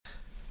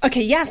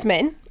Okay,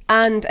 Yasmin,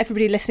 and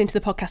everybody listening to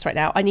the podcast right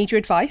now, I need your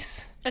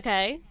advice.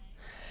 Okay.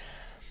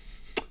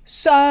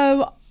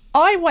 So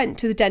I went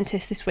to the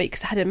dentist this week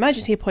because I had an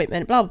emergency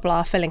appointment, blah, blah,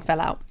 blah, filling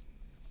fell out.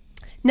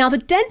 Now, the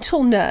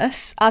dental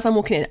nurse, as I'm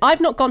walking in,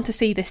 I've not gone to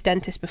see this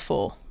dentist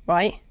before,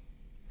 right?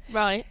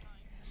 Right.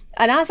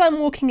 And as I'm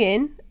walking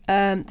in,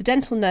 the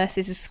dental nurse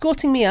is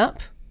escorting me up.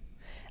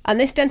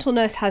 And this dental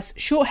nurse has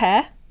short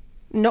hair.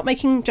 Not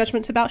making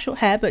judgments about short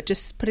hair, but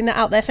just putting that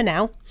out there for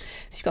now.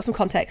 So you've got some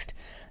context.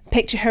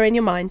 Picture her in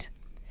your mind.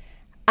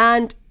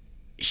 And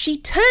she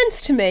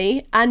turns to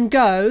me and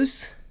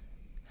goes,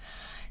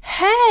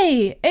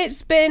 "Hey,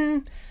 it's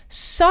been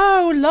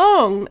so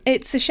long.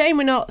 It's a shame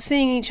we're not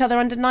seeing each other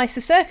under nicer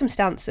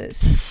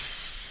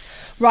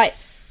circumstances." Right.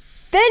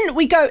 Then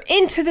we go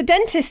into the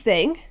dentist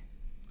thing.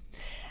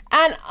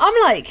 And I'm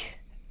like,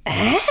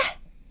 eh?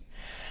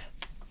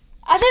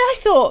 And then I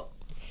thought,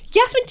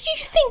 Yasmin, do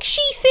you think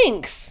she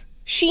thinks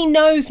she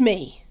knows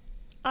me?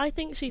 I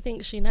think she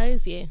thinks she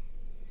knows you.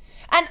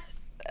 And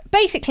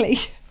basically,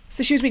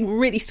 so she was being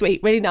really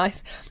sweet, really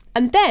nice.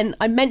 And then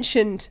I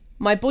mentioned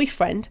my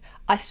boyfriend.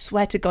 I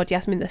swear to God,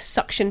 Yasmin, the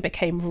suction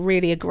became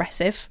really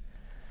aggressive.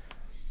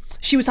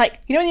 She was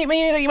like, you know when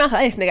you your mouth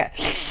like this and they go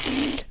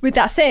with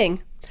that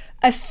thing?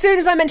 As soon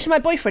as I mentioned my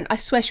boyfriend, I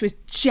swear she was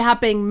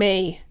jabbing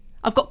me.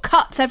 I've got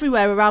cuts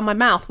everywhere around my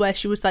mouth where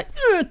she was like,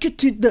 get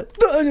to the...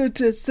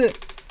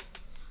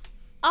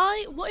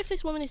 What if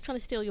this woman is trying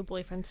to steal your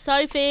boyfriend?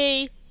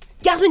 Sophie!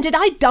 Yasmin, did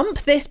I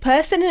dump this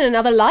person in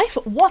another life?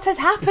 What has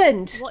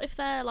happened? What if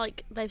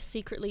they've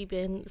secretly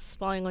been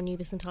spying on you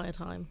this entire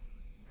time?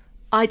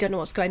 I don't know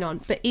what's going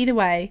on. But either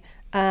way,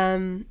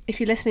 if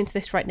you're listening to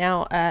this right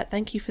now,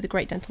 thank you for the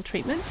great dental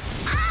treatment.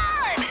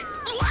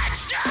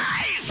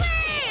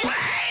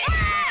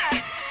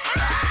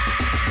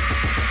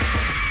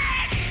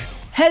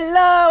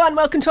 Hello and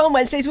welcome to On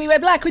Wednesdays We Wear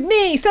Black with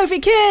me, Sophie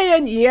Kay,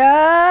 and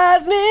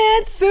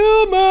Yasmin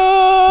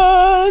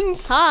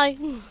Summons. Hi.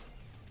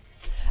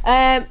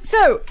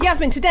 So,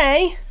 Yasmin,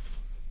 today,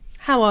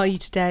 how are you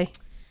today?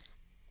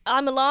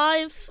 I'm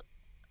alive.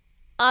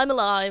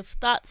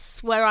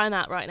 That's where I'm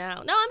at right now.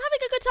 No, I'm having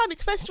a good time.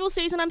 It's festival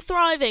season. I'm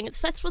thriving. It's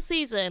festival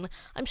season.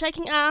 I'm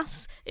shaking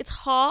ass. It's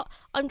hot.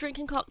 I'm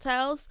drinking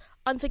cocktails.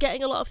 I'm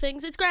forgetting a lot of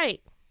things. It's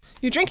great.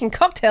 You're drinking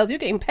cocktails. You're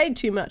getting paid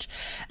too much.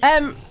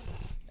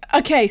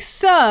 Okay,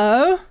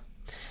 so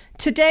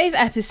today's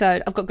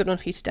episode, I've got a good one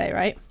for you today,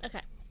 right?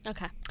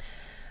 Okay.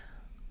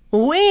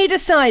 We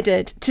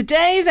decided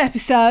today's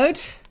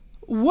episode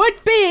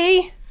would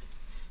be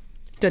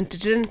dun, dun,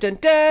 dun, dun,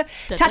 dun,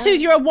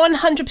 tattoos you're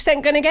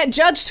 100% going to get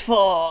judged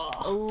for.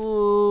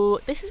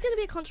 Oh, this is going to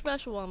be a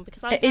controversial one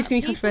because it is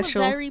going to be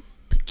controversial. Very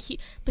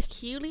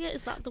peculiar.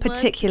 Is that the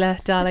particular,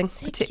 word? Darling.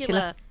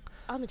 Particular.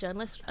 I'm a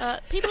journalist.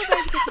 People are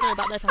very particular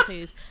about their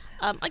tattoos.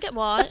 I get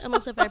why. I'm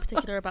also very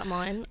particular about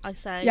mine, I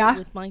say,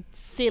 with my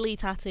silly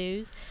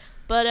tattoos.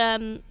 But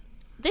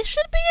this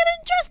should be an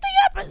interesting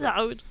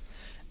episode.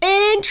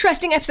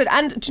 Interesting episode.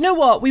 And do you know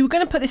what? We were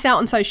going to put this out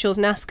on socials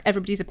and ask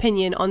everybody's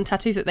opinion on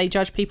tattoos that they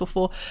judge people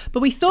for.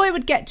 But we thought it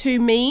would get too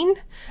mean.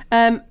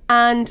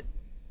 And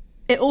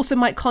it also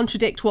might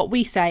contradict what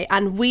we say.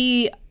 And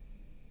we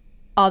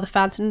are the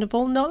fountain of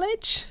all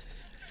knowledge.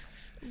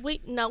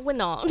 No, we're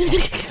not.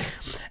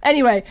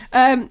 Anyway,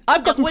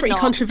 I've got some pretty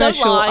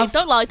controversial...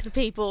 Don't lie to the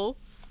people.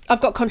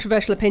 I've got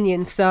controversial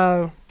opinions,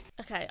 so...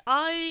 Okay,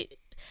 I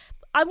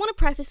want to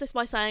preface this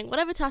by saying,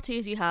 whatever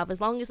tattoos you have, as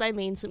long as they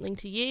mean something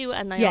to you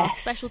and they are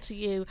special to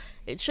you,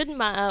 it shouldn't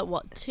matter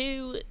what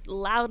two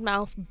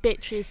loudmouth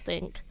bitches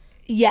think.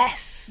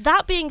 Yes.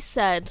 That being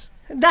said...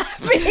 It's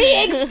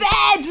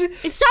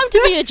time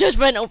to be a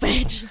judgmental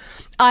bitch.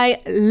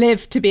 I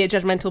live to be a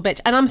judgmental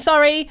bitch. And I'm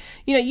sorry,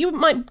 you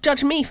might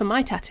judge me for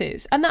my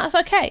tattoos, and that's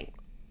okay.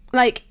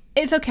 Like,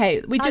 it's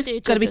okay. We just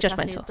got to be judgmental.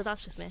 Tattoos, but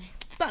that's just me.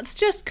 That's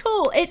just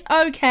cool. It's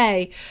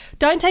okay.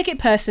 Don't take it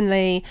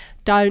personally.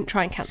 Don't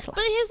try and cancel us.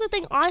 But here's the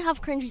thing. I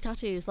have cringy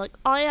tattoos. Like,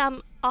 I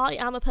am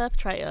a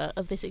perpetrator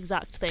of this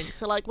exact thing.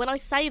 So, like, when I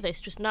say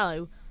this, just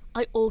know,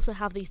 I also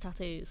have these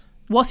tattoos.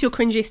 What's your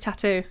cringiest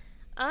tattoo?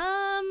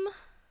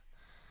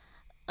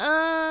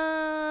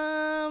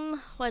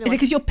 Is it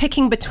because you're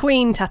picking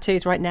between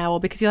tattoos right now, or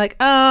because you're like,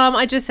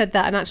 I just said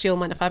that and actually all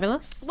mine are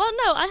fabulous? Well,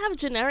 no, I have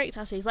generic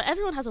tattoos. Like,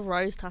 everyone has a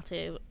rose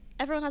tattoo.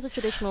 Everyone has a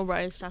traditional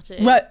rose tattoo.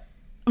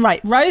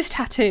 Right, rose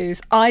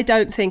tattoos I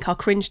don't think are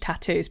cringe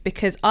tattoos,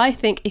 because I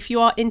think if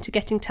you are into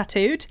getting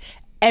tattooed,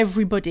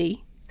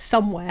 everybody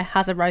somewhere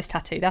has a rose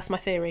tattoo. That's my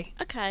theory.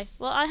 Okay,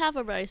 well, I have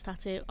a rose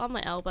tattoo on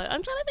my elbow.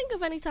 I'm trying to think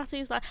of any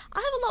tattoos that... I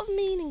have a lot of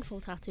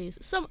meaningful tattoos.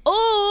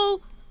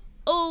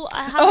 I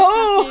have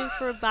a tattoo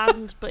for a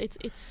band, but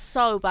it's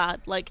so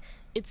bad. Like,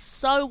 it's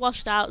so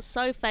washed out,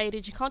 so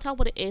faded. You can't tell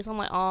what it is on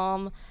my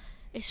arm.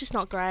 It's just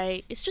not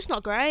great.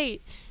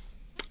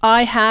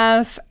 I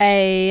have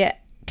a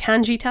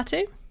kanji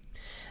tattoo.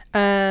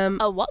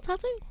 A what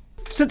tattoo?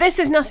 So this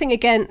is nothing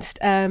against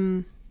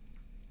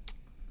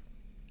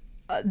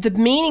the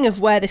meaning of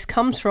where this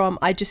comes from,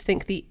 I just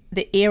think the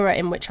era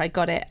in which I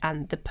got it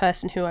and the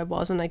person who I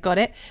was when I got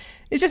it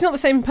is just not the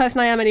same person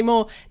I am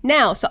anymore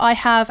now. So I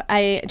have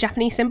a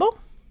Japanese symbol.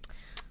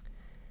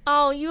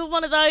 Oh, you were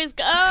one of those.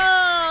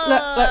 Oh.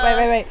 Look,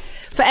 wait.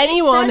 For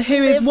anyone who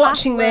is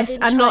watching this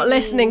and not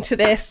listening to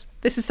this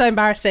is so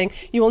embarrassing.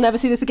 You will never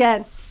see this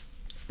again.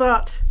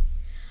 But...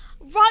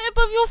 right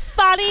above your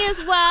fanny as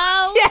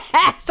well.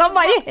 Yes, on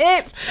my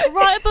hip.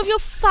 Right above your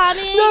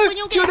fanny when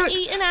you're getting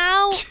eaten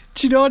out.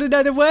 Do you want to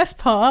know the worst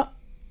part?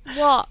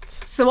 What?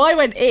 So I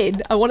went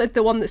in, I wanted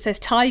the one that says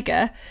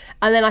tiger,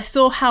 and then I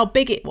saw how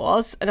big it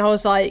was, and I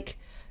was like,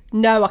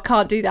 no, I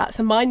can't do that.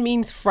 So mine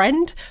means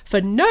friend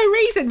for no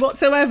reason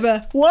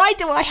whatsoever. Why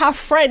do I have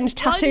friend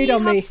tattooed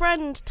on me? Why do you have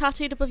friend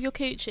tattooed above your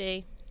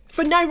coochie?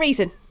 For no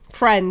reason.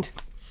 Friend.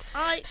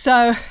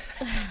 So...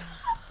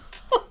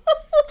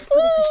 It's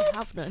funny because you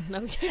have none.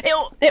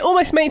 No. It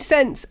almost made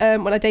sense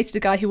when I dated a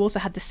guy who also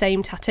had the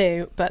same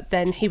tattoo, but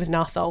then he was an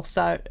arsehole,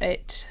 so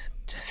it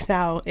just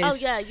now is... Oh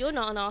yeah, you're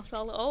not an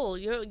arsehole at all.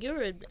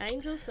 You're an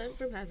angel sent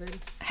from heaven.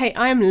 Hey,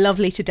 I am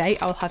lovely to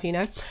date, I'll have you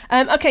know.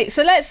 Okay,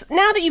 so let's...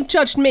 Now that you've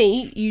judged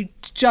me, you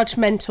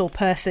judgmental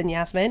person,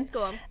 Yasmin.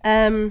 Go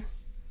on.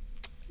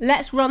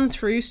 Let's run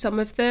through some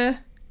of the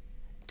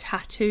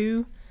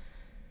tattoo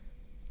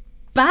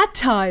bad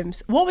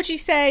times. What would you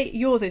say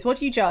yours is? What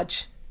do you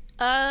judge?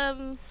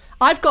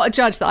 I've got a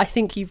judge that I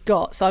think you've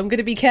got, so I'm going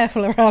to be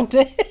careful around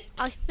it.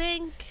 I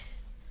think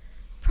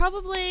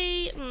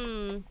probably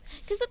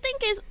because the thing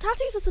is,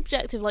 tattoos are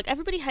subjective. Like,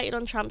 everybody hated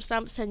on tramp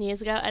stamps 10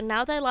 years ago, and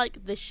now they're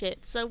like this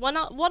shit. So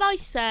what I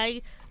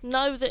say,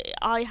 know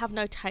that I have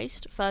no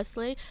taste,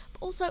 firstly,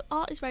 but also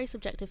art is very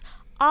subjective.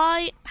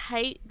 I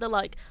hate the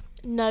like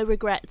no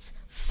regrets,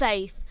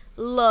 faith,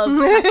 love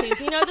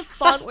tattoos. You know the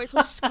font where it's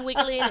all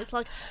squiggly and it's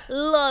like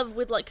love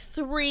with like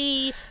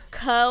 3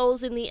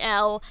 curls in the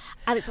L,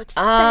 and it's like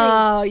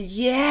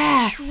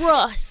faith,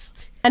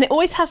 trust, and it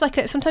always has like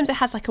sometimes it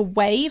has like a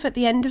wave at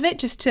the end of it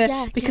just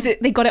to because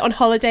they got it on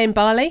holiday in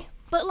Bali.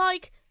 But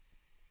like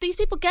these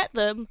people get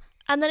them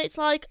and then it's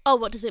like, oh,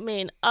 what does it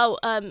mean? Oh,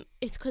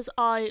 it's because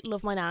I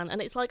love my nan.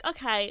 And it's like,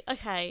 okay,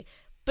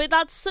 but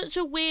that's such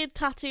a weird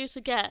tattoo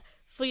to get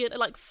for your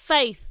like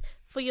faith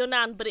for your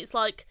nan, but it's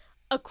like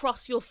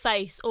across your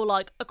face or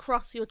like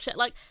across your chest.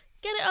 Like,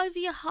 get it over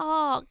your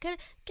heart, get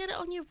it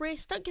on your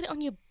wrist, don't get it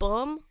on your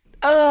bum.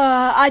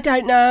 I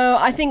don't know.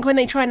 I think when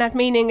they try and add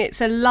meaning,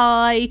 it's a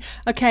lie.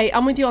 Okay,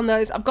 I'm with you on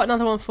those. I've got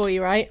another one for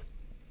you, right?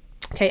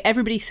 Okay,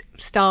 everybody,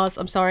 stars.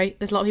 I'm sorry,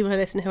 there's a lot of people who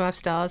listen who have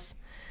stars.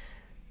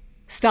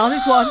 Stars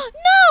is one.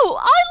 No,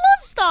 I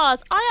love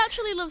stars. I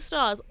actually love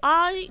stars.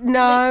 I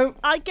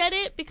get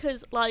it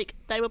because like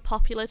they were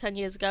popular 10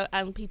 years ago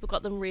and people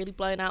got them really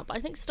blown out, but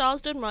I think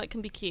stars done right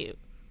can be cute.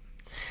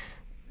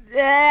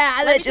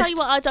 Yeah, let me tell you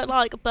what I don't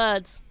like: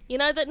 birds. You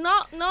know, that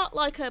not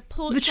like a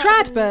portrait. The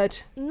trad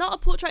bird. Not a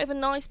portrait of a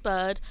nice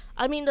bird.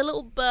 I mean the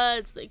little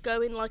birds that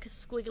go in like a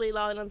squiggly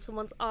line on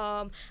someone's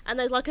arm, and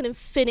there's like an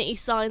infinity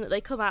sign that they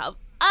come out of.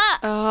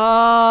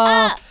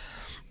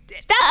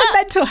 That's a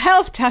mental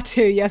health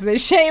tattoo, Yasmin.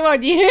 Shame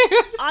on you.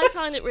 I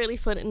find it really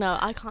funny. No,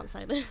 I can't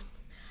say that.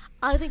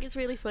 I think it's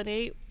really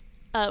funny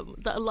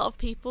that a lot of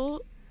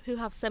people who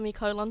have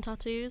semicolon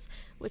tattoos,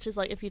 which is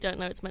like, if you don't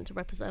know, it's meant to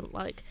represent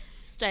like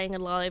staying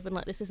alive and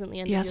like this isn't the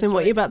end of your story.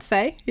 What are you about to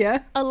say?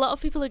 Yeah. A lot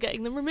of people are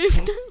getting them removed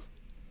now.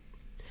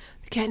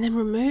 They're getting them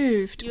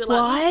removed.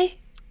 Why?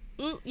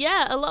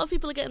 Yeah, a lot of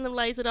people are getting them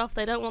lasered off.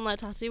 They don't want that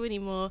tattoo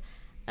anymore.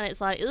 And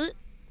it's like,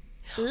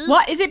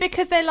 What? Is it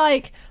because they're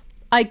like,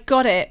 I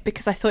got it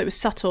because I thought it was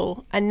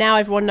subtle and now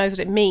everyone knows what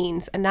it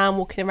means and now I'm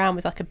walking around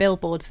with like a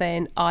billboard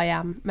saying I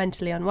am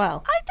mentally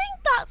unwell? I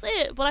think that's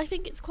it, but I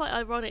think it's quite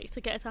ironic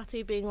to get a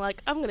tattoo being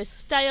like, I'm going to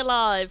stay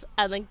alive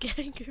and then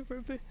getting it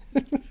removed.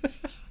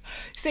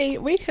 See,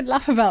 we could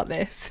laugh about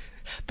this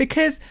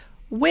because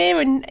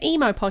we're an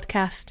emo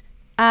podcast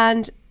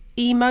and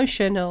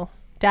emotional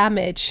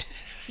damage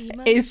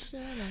is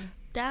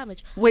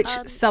damage, which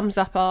sums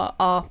up our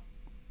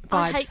vibes.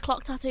 I hate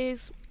clock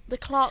tattoos. The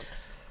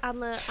clocks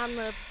and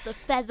the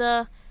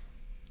feather.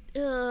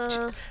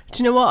 Do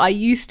you know what? I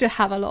used to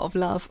have a lot of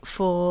love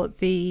for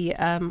the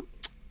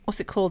what's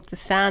it called? The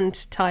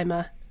sand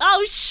timer.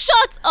 Oh,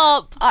 shut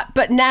up!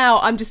 But now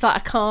I'm just like, I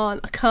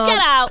can't. Get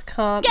out! I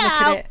can't Get look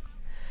out. at it.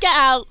 Get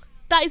out!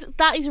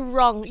 That is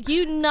wrong.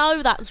 You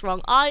know that's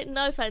wrong.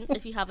 No offense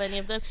if you have any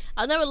of them.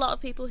 I know a lot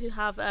of people who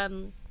have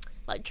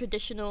like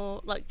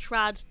traditional like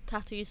trad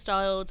tattoo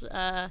styled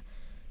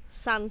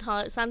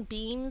sand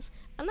beams,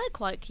 and they're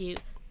quite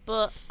cute.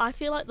 But I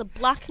feel like the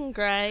black and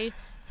grey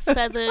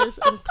feathers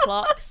and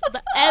clocks,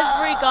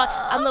 every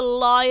guy, and the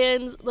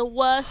lions, the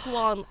worst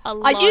one, a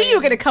lion. I knew you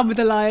were going to come with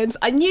the lions.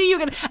 I knew you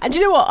were going to. And do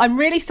you know what? I'm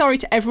really sorry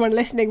to everyone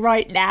listening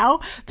right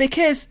now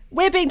because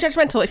we're being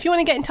judgmental. If you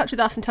want to get in touch with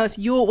us and tell us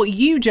what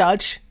you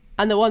judge,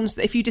 And the ones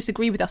that, if you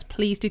disagree with us,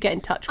 please do get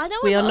in touch. I know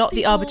we are not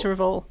the arbiter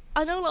of all.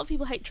 I know a lot of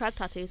people hate trad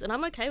tattoos, and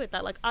I'm okay with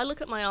that. Like, I look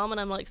at my arm and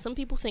I'm like, some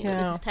people think that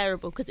this is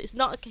terrible because it's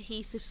not a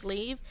cohesive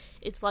sleeve.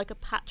 It's like a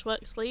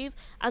patchwork sleeve.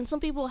 And some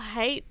people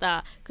hate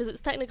that because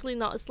it's technically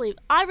not a sleeve.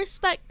 I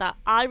respect that.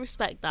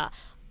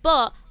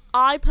 But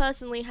I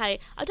personally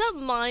hate... I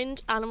don't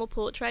mind animal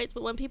portraits,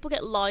 but when people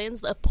get lions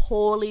that are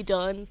poorly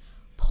done,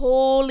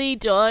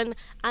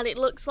 and it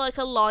looks like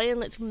a lion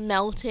that's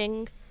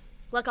melting...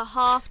 Like a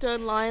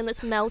half-done lion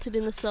that's melted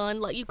in the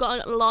sun. Like, you've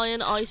got a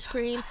lion ice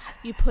cream,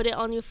 you put it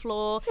on your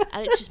floor,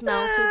 and it's just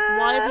melted.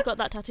 Why have you got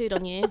that tattooed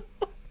on you?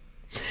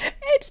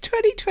 It's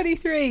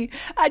 2023,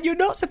 and you're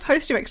not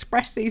supposed to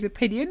express these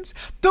opinions,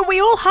 but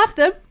we all have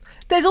them.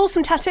 There's all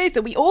some tattoos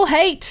that we all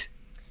hate.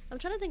 I'm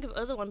trying to think of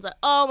other ones. Like,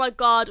 oh my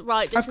god,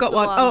 right, I've got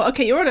one. Oh,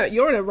 okay, you're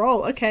on a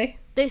roll, okay.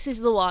 This is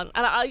the one.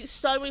 And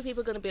so many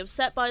people are going to be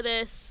upset by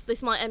this.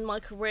 This might end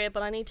my career,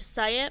 but I need to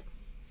say it.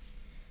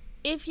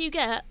 If you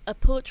get a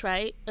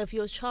portrait of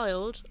your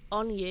child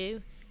on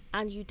you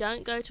and you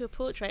don't go to a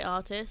portrait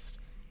artist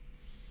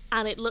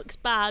and it looks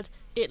bad,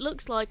 it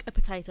looks like a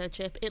potato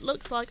chip, it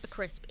looks like a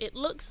crisp, it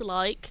looks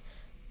like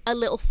a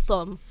little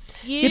thumb.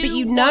 But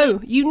you've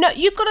got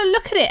to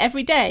look at it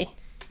every day.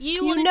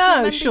 You want to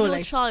remember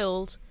your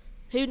child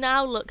who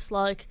now looks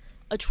like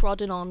a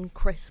trodden on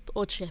crisp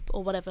or chip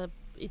or whatever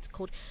it's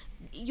called.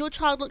 Your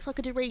child looks like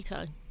a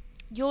Dorito.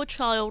 Your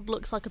child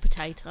looks like a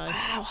potato.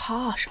 Wow,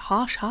 harsh.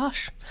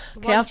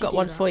 Okay, I've got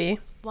one for you.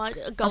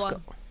 I've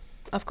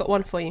got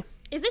one for you.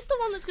 Is this the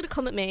one that's going to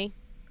come at me?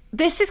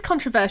 This is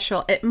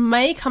controversial. It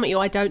may come at you,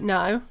 I don't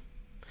know.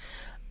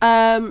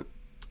 And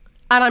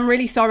I'm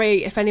really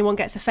sorry if anyone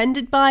gets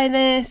offended by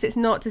this. It's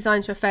not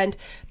designed to offend.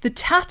 The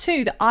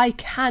tattoo that I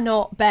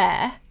cannot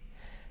bear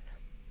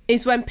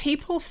is when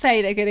people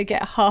say they're going to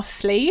get a half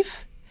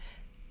sleeve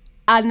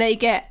and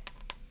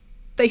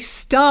they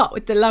start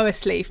with the lower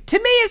sleeve. To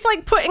me, it's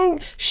like putting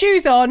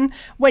shoes on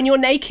when you're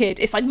naked.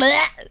 It's like...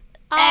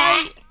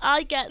 I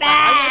get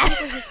that. I know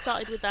people who've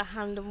started with their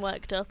hand and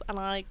worked up, and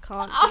I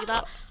can't do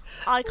that.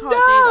 I can't do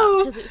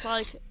that because it's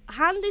like...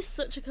 Hand is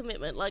such a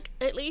commitment. Like,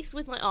 at least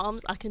with my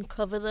arms, I can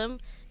cover them.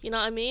 You know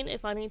what I mean?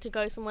 If I need to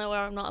go somewhere where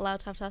I'm not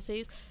allowed to have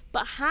tattoos.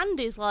 But hand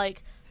is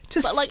like...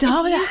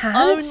 Start with a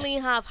hand? only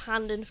have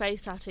hand and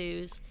face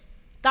tattoos,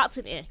 that's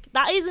an ick.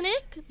 That is an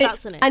ick.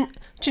 That's an ick. And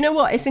do you know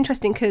what? It's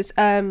interesting because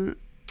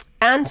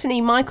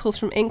Anthony Michaels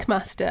from Ink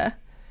Master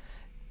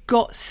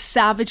got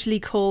savagely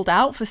called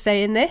out for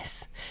saying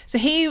this. So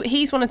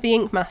he's one of the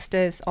Ink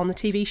Masters on the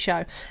TV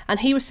show, and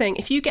he was saying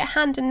if you get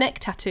hand and neck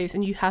tattoos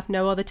and you have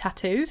no other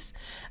tattoos,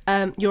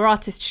 your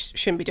artist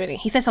shouldn't be doing it.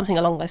 He said something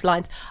along those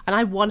lines, and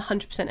I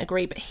 100%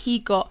 agree. But he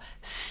got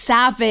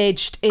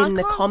savaged in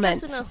the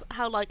comments. I can't stress enough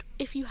how, like,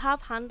 if you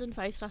have hand and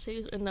face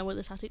tattoos and no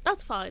other tattoos,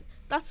 that's fine.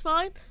 That's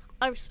fine.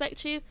 I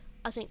respect you.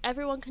 I think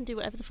everyone can do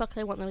whatever the fuck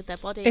they want with their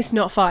body. It's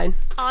not fine.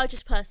 I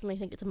just personally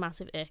think it's a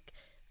massive ick.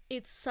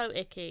 It's so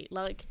icky.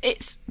 Like,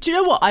 do you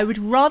know what? I would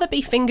rather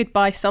be fingered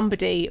by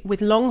somebody with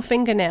long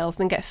fingernails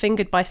than get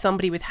fingered by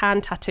somebody with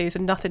hand tattoos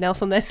and nothing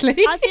else on their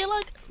sleeve. I feel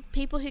like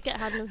people who get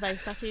hand and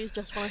face tattoos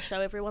just want to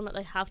show everyone that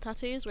they have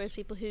tattoos, whereas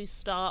people who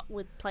start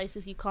with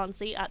places you can't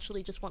see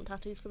actually just want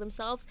tattoos for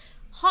themselves.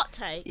 Hot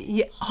take.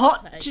 Yeah,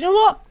 hot take. Do you know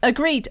what?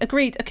 Agreed.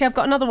 Okay, I've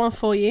got another one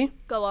for you.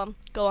 Go on.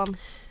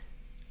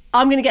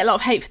 I'm going to get a lot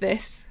of hate for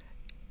this.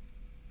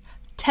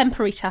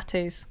 Temporary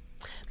tattoos.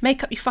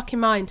 Make up your fucking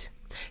mind.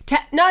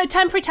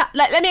 Temporary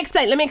let me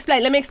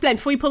explain.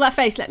 Before you pull that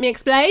face, let me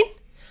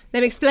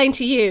explain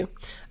to you.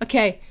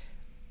 Okay.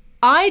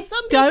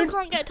 Some people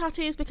can't get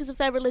tattoos because of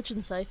their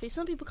religion, Sophie.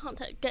 Some people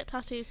can't get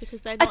tattoos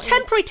because they're not... A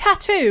temporary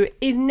tattoo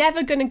is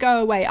never going to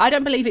go away. I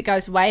don't believe it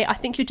goes away. I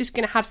think you're just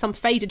going to have some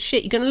faded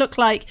shit. You're going to look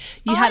like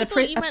you had a... I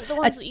thought you meant the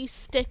ones that you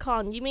stick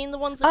on. You mean the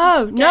ones that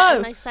people get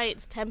and they say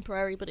it's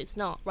temporary, but it's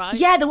not, right?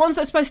 Yeah, the ones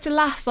that are supposed to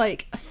last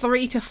like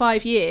 3 to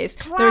 5 years.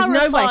 Clarify, there is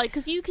no way...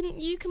 because you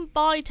can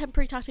buy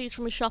temporary tattoos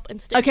from a shop and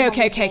stick them on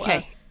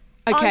Okay.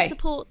 I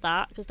support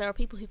that because there are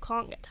people who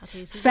can't get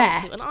tattoos.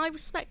 Fair. And I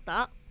respect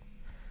that.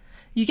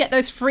 You get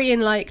those free in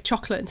like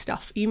chocolate and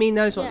stuff. You mean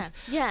those ones?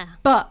 Yeah.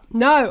 But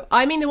no,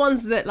 I mean the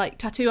ones that like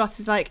tattoo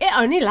artists like, it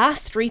only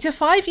lasts 3 to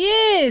 5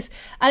 years.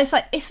 And it's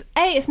like,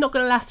 it's not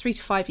going to last 3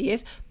 to 5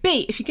 years.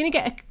 B, if you're going to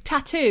get a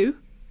tattoo,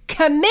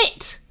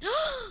 commit.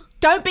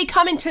 Don't be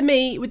coming to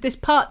me with this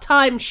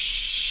part-time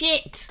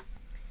shit.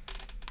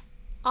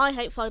 I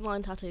hate fine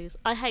line tattoos.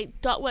 I hate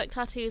ductwork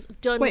tattoos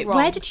done wrong. Wait,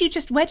 where did you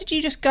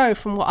just go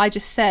from what I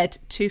just said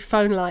to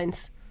phone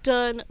lines?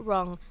 Done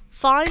wrong.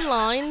 Fine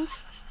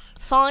lines.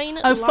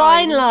 Fine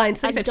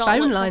lines. I said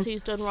phone line.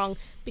 Tattoos done wrong,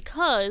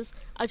 because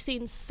I've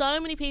seen so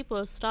many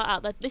people start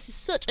out that this is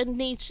such a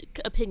niche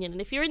opinion,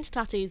 and if you're into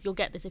tattoos, you'll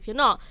get this. If you're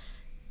not,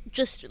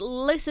 just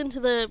listen to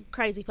the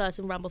crazy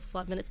person ramble for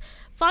 5 minutes.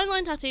 Fine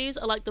line tattoos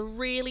are like the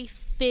really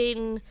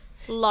thin,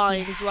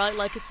 lines, right?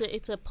 Like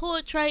it's a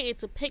portrait,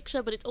 it's a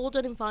picture, but it's all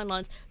done in fine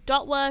lines.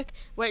 Dot work,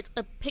 where it's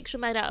a picture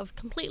made out of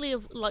completely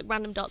of like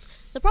random dots.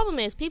 The problem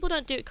is people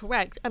don't do it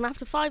correct, and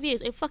after 5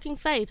 years it fucking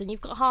fades and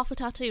you've got half a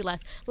tattoo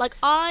left. Like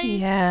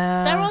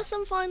there are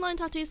some fine line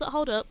tattoos that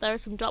hold up, there are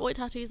some dot work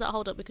tattoos that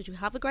hold up because you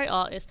have a great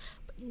artist,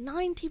 but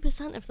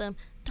 90% of them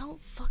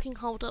don't fucking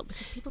hold up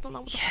because people don't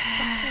know what the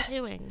fuck they're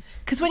doing.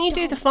 Because when you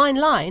do the fine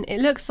line, it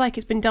looks like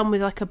it's been done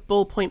with like a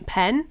ballpoint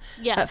pen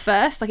at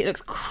first. Like it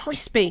looks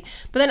crispy.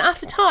 But then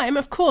after time,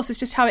 of course, it's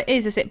just how it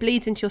is. As it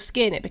bleeds into your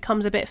skin, it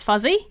becomes a bit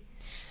fuzzy.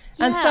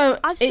 Yeah, and so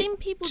I've seen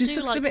people just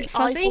do looks like a bit the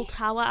fuzzy. Eiffel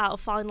Tower out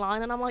of fine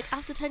line, and I'm like,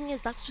 after 10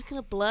 years, that's just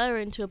going to blur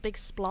into a big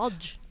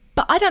splodge.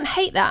 But I don't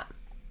hate that.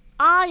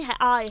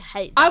 I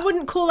hate that. I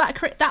wouldn't call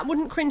that... that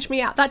wouldn't cringe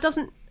me out. That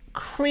doesn't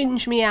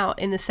cringe me out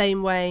in the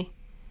same way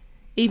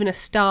even a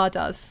star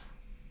does.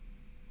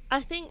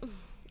 I think...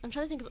 I'm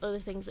trying to think of other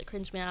things that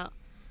cringe me out.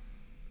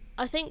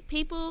 I think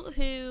people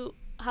who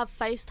have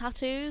face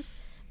tattoos...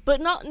 But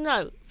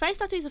no, face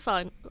tattoos are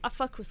fine. I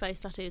fuck with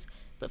face tattoos.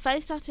 But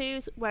face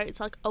tattoos where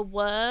it's like a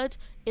word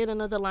in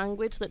another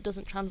language that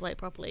doesn't translate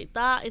properly,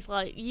 that is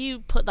like, you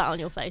put that on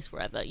your face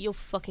forever. You're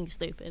fucking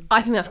stupid.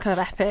 I think that's kind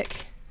of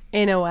epic,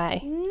 in a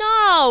way.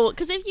 No,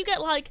 because if you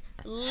get like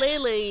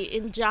Lily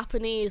in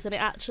Japanese and it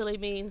actually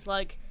means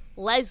like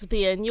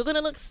lesbian, you're going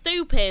to look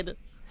stupid.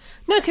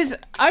 No, because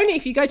only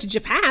if you go to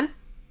Japan.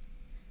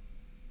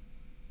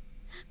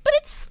 But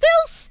it's still...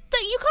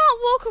 you can't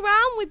walk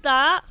around with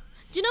that.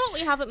 Do you know what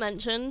we haven't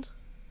mentioned?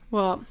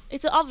 What?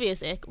 It's an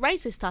obvious ick.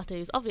 Racist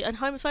tattoos, and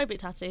homophobic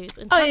tattoos,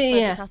 and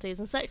transphobic tattoos,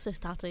 and sexist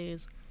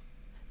tattoos.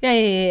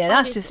 Yeah.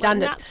 That's just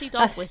standard. Nazi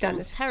dog That's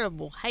whistles,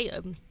 terrible. Hate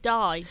them.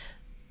 Die.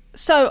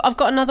 So I've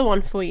got another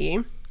one for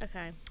you.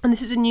 Okay. And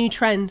this is a new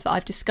trend that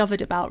I've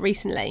discovered about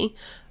recently.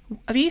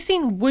 Have you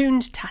seen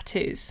wound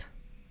tattoos?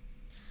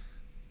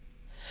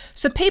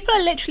 So people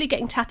are literally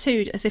getting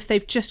tattooed as if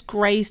they've just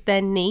grazed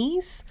their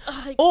knees,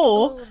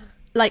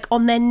 like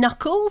on their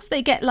knuckles,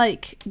 they get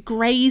like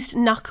grazed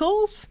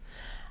knuckles,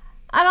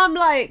 and I'm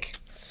like,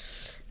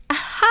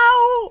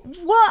 how?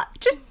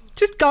 What?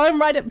 Just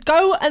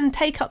go and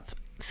take up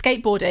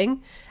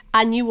skateboarding,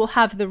 and you will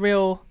have the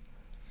real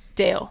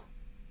deal.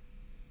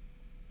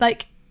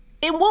 Like,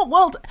 in what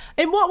world?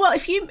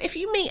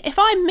 If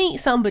I meet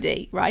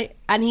somebody, right,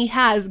 and he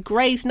has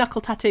grazed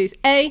knuckle tattoos,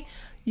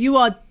 you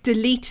are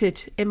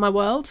deleted in my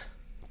world.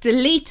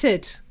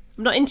 Deleted.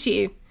 I'm not into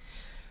you.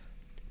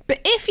 But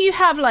if you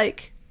have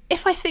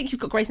if I think you've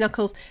got grazed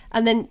knuckles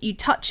and then you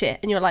touch it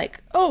and you're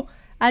like, oh,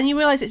 and you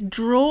realise it's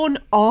drawn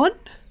on,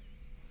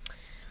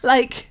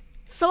 like...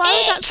 So I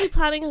was actually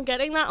planning on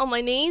getting that on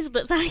my knees,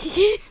 but thank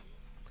you.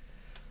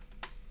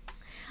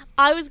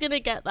 I was going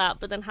to get that,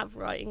 but then have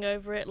writing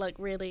over it, like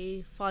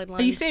really fine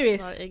line. Are you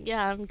serious? Writing.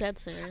 Yeah, I'm dead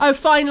serious. Oh,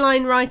 fine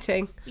line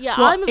writing. Yeah,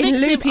 what, I'm a victim.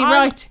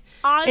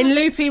 In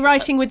loopy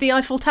writing with the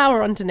Eiffel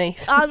Tower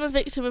underneath. I'm a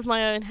victim of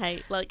my own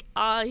hate. Like,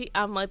 I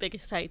am my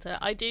biggest hater.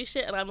 I do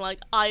shit and I'm like,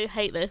 I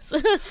hate this.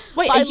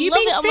 Wait, are you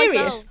being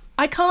serious?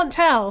 I can't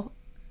tell.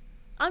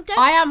 I'm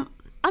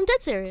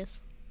dead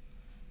serious.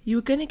 You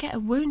were going to get a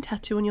wound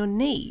tattoo on your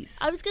knees?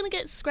 I was going to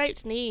get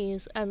scraped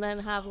knees and then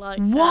have like...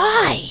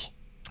 Why?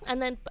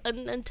 And then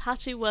and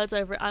tattoo words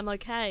over it, I'm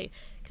okay.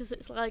 Because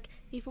it's like,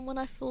 even when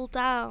I fall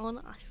down,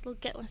 I still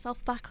get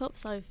myself back up,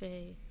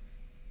 Sophie.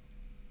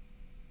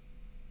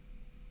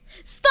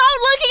 Stop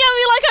looking at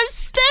me like I'm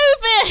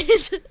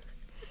stupid!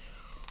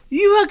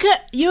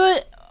 You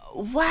were...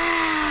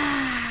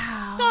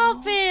 Wow.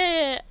 Stop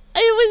it! It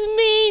was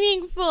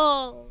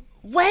meaningful.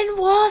 When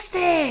was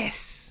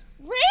this?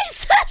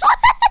 Recently!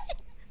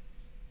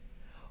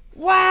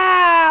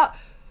 Wow.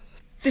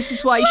 This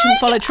is why you shouldn't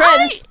follow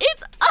trends.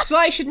 That's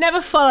why you should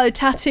never follow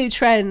tattoo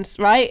trends,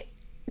 right?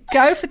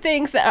 Go for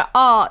things that are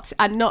art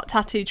and not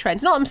tattoo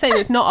trends. Not I'm saying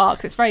it's not art,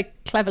 because it's very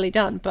cleverly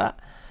done, but...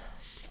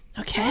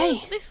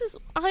 Okay.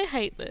 I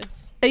hate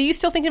this. Are you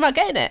still thinking about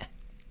getting it?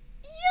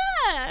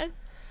 Yeah.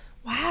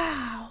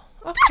 Wow.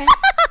 Okay.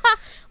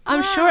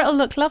 I'm sure it'll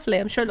look lovely.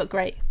 I'm sure it'll look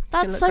great.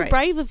 That's so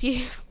brave of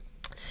you.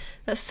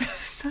 That's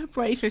so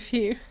brave of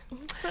you.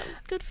 So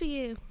good for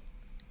you.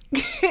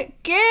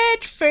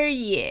 Good for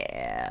you.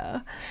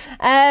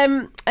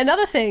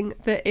 Another thing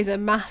that is a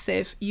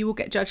massive you will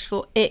get judged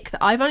for ick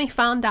that I've only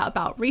found out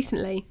about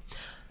recently.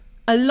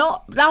 A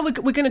lot. Now we're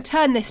going to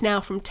turn this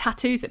now from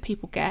tattoos that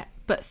people get,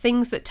 but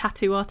things that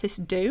tattoo artists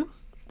do.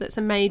 That's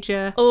a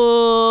major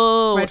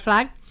red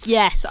flag.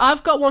 Yes. So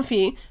I've got one for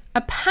you.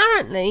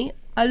 Apparently,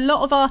 a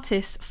lot of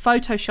artists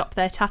Photoshop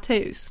their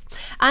tattoos.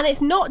 And it's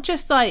not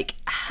just like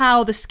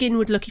how the skin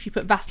would look if you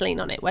put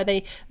Vaseline on it, where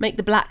they make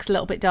the blacks a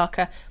little bit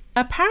darker.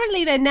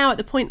 Apparently, they're now at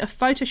the point of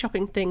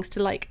Photoshopping things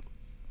to like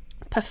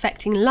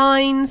perfecting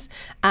lines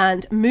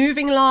and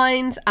moving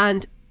lines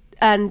and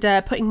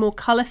putting more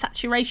colour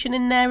saturation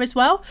in there as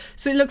well.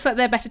 So it looks like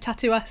they're better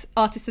tattoo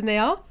artists than they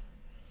are.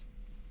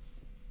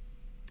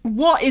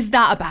 What is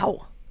that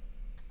about?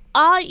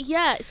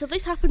 Yeah, so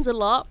this happens a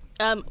lot.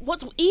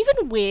 What's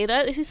even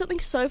weirder, this is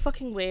something so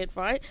fucking weird,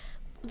 right?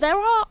 there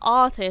are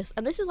artists,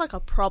 and this is like a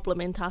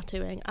problem in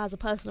tattooing as a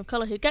person of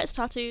colour who gets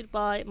tattooed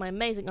by my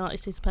amazing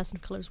artist who's a person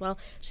of colour as well.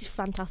 She's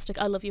fantastic.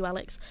 I love you,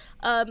 Alex.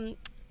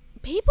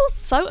 People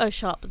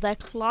Photoshop their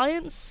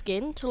client's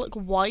skin to look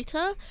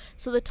whiter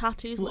so the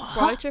tattoos look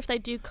brighter if they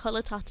do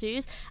colour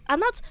tattoos.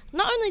 And that's,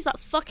 not only is that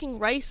fucking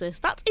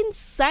racist, that's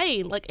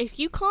insane. Like, if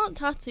you can't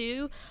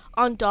tattoo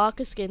on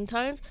darker skin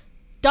tones,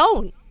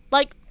 don't.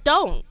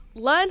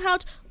 Learn how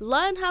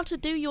to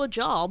do your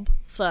job,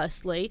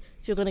 firstly,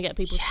 if you're going to get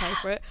people to pay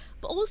for it.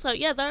 But also,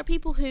 there are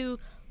people who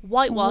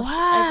whitewash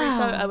every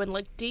photo and,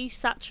 like,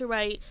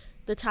 desaturate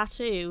the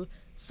tattoo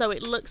so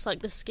it looks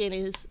like the skin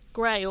is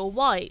grey or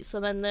white, so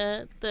then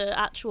the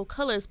actual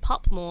colours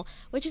pop more,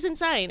 which is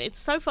insane. It's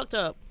so fucked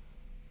up.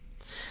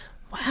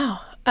 Wow.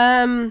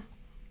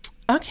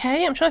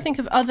 Okay, I'm trying to think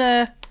of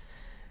other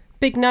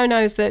big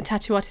no-nos that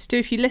tattoo artists do.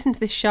 If you listen to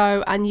this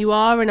show and you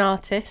are an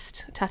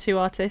artist, a tattoo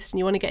artist, and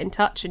you want to get in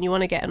touch and you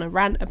want to get on a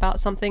rant about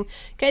something,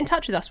 get in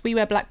touch with us.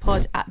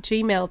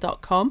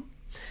 wewearblackpod@gmail.com.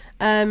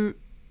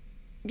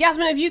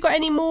 Yasmin, have you got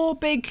any more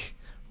big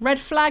red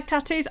flag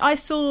tattoos? I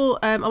saw,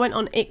 I went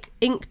on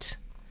Inked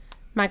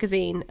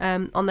magazine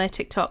on their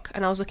TikTok,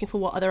 and I was looking for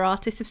what other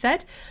artists have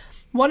said.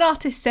 One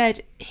artist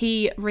said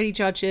he really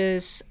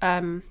judges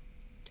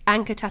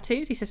anchor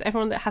tattoos. He says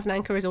everyone that has an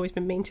anchor has always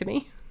been mean to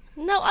me.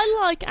 No, I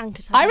like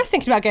anchor tattoos. I was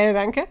thinking about getting an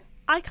anchor.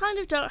 I kind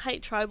of don't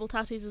hate tribal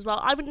tattoos as well.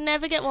 I would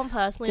never get one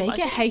personally. They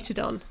get hated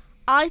on.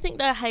 I think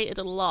they're hated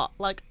a lot.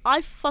 Like,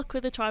 I fuck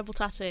with a tribal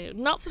tattoo.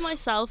 Not for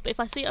myself, but if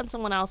I see it on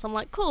someone else, I'm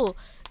like, cool,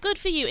 good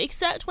for you.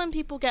 Except when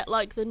people get,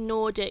 like, the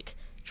Nordic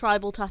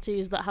tribal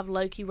tattoos that have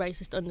low-key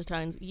racist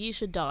undertones. You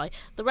should die.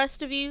 The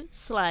rest of you,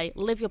 slay.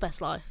 Live your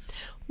best life.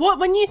 What,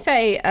 when you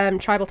say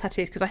tribal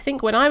tattoos, because I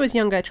think when I was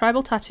younger,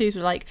 tribal tattoos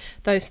were like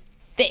those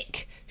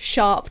thick,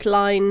 sharp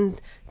line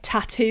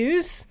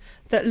tattoos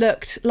that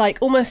looked like,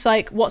 almost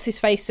like, what's his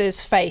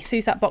face's face?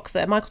 Who's that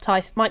boxer? Mike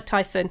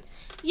Tyson.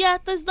 Yeah,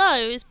 there's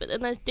those, but then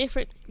there's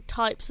different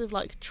types of,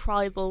 like,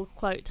 tribal,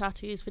 quote,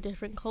 tattoos for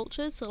different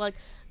cultures. So, like,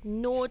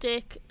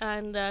 Nordic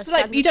and... so,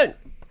 like, you don't...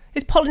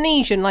 It's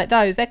Polynesian, like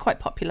those. They're quite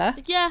popular.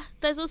 Yeah,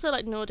 there's also,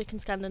 like, Nordic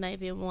and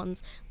Scandinavian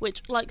ones,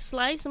 which, like,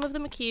 slay. Some of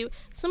them are cute.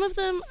 Some of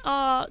them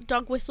are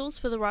dog whistles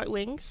for the right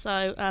wing,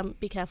 so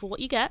be careful what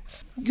you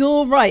get.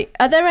 You're right.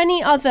 Are there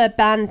any other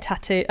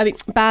tattoo... Are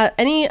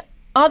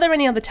there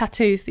any other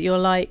tattoos that you're,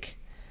 like,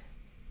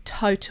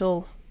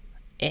 total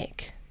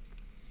ick?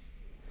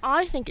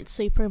 I think it's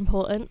super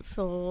important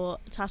for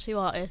tattoo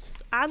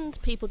artists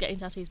and people getting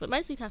tattoos, but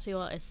mostly tattoo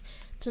artists,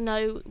 to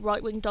know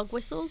right-wing dog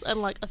whistles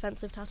and, like,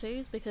 offensive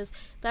tattoos, because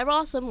there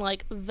are some,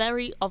 like,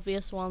 very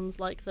obvious ones,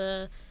 like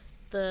the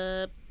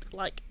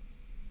like,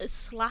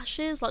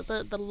 slashes, like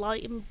the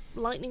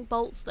lightning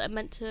bolts that are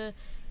meant to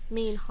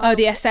mean... Oh,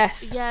 the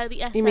SS. Yeah,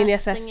 the SS. You mean the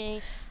SS?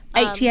 Thingy.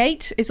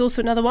 88 is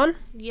also another one.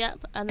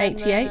 Yep. And then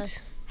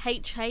 88.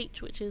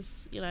 HH, which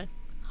is,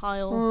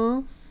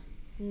 Heil...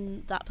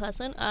 that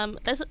person.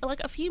 There's, like,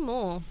 a few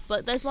more,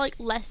 but there's, like,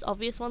 less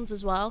obvious ones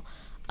as well.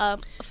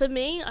 For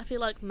me, I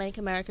feel like Make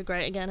America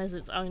Great Again is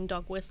its own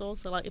dog whistle,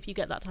 so, like, if you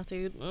get that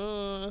tattooed...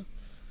 I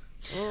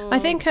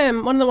think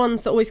one of the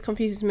ones that always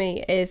confuses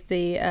me is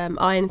the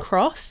Iron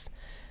Cross.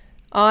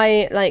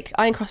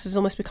 Iron Cross has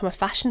almost become a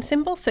fashion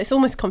symbol, so it's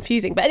almost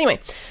confusing. But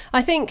anyway,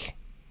 I think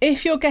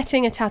if you're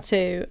getting a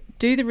tattoo,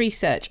 do the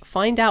research,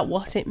 find out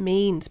what it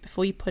means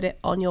before you put it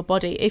on your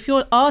body. If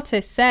your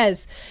artist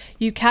says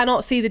you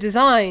cannot see the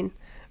design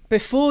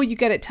before you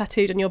get it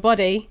tattooed on your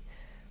body,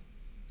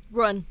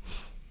 run.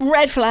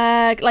 Red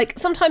flag. Like,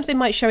 sometimes they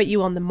might show it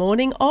you on the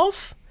morning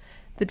of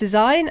the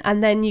design,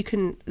 and then you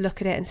can look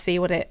at it and see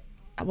what it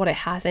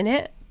has in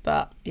it.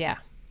 But yeah,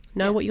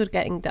 know what you're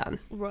getting done.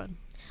 Run.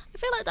 I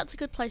feel like that's a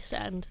good place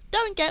to end.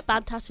 Don't get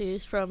bad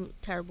tattoos from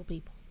terrible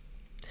people.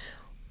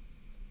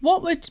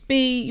 What would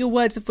be your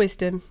words of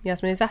wisdom,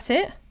 Yasmin? Is that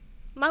it?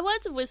 My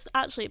words of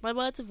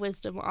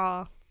wisdom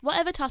are,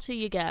 whatever tattoo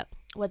you get,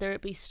 whether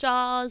it be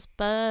stars,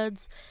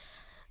 birds,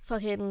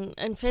 fucking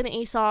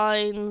infinity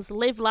signs,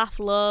 live, laugh,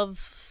 love,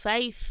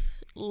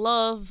 faith,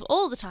 love,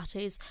 all the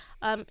tattoos,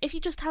 if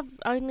you just have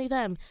only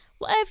them,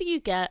 whatever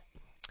you get,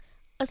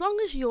 as long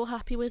as you're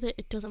happy with it,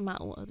 it doesn't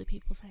matter what other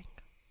people think.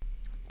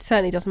 It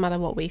certainly doesn't matter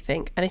what we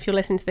think. And if you're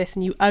listening to this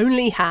and you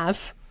only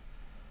have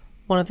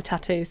one of the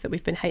tattoos that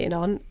we've been hating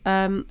on,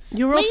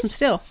 you're Please awesome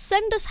still.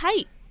 Send us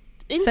hate.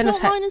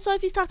 Insult mine and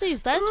Sophie's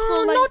tattoos. There's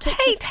full-length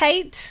pictures. Not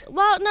hate.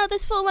 Well, no,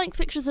 there's full-length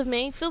pictures of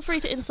me. Feel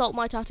free to insult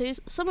my tattoos.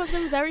 Some of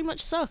them very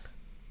much suck.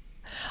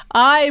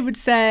 I would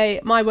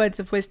say my words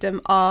of wisdom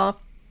are,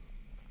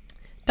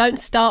 don't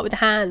start with the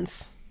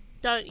hands.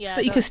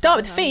 You can start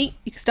with the feet.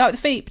 You can start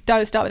with the feet, but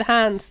don't start with the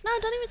hands. No,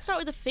 don't even start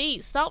with the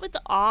feet. Start with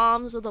the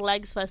arms or the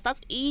legs first. That's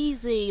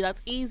easy.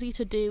 That's easy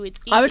to do. It's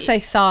easy. I would say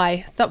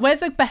thigh. Where's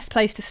the best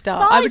place to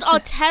start? Thighs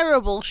are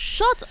terrible.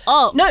 Shut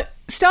up. No,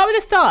 start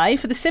with a thigh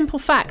for the simple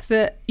fact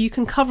that you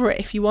can cover it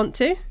if you want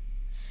to.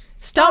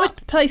 Start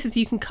with places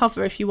you can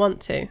cover if you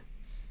want to.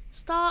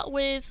 Start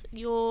with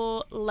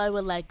your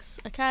lower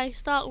legs, okay?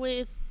 Start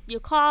with your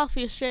calf,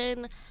 your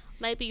shin,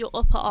 maybe your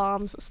upper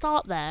arms.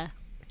 Start there.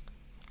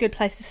 Good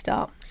place to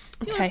start.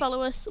 If you want to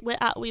follow us, we're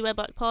at We Wear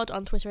Black Pod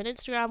on Twitter and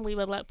Instagram,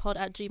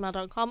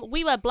 wewearblackpod@gmail.com,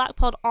 We Wear Black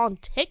Pod on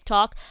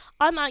TikTok.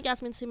 I'm at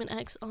Yasmin Suman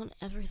X on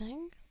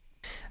everything.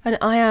 And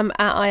I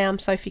am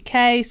Sophie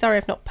K. Sorry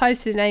I've not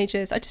posted in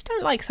ages. I just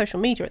don't like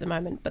social media at the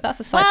moment, but that's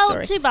a side story.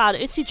 Well, too bad.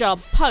 It's your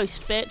job.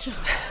 Post, bitch.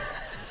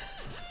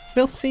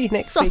 We'll see you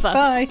next Suffer. week.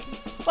 Bye.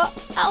 What?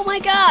 Oh my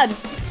God.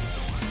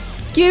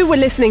 You were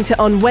listening to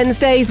On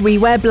Wednesdays We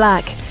Wear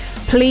Black.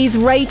 Please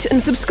rate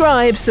and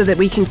subscribe so that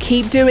we can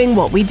keep doing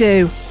what we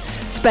do.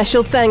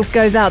 Special thanks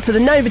goes out to the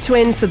Nova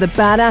Twins for the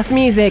badass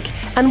music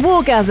and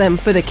Wargasm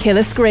for the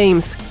killer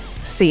screams.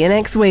 See you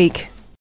next week.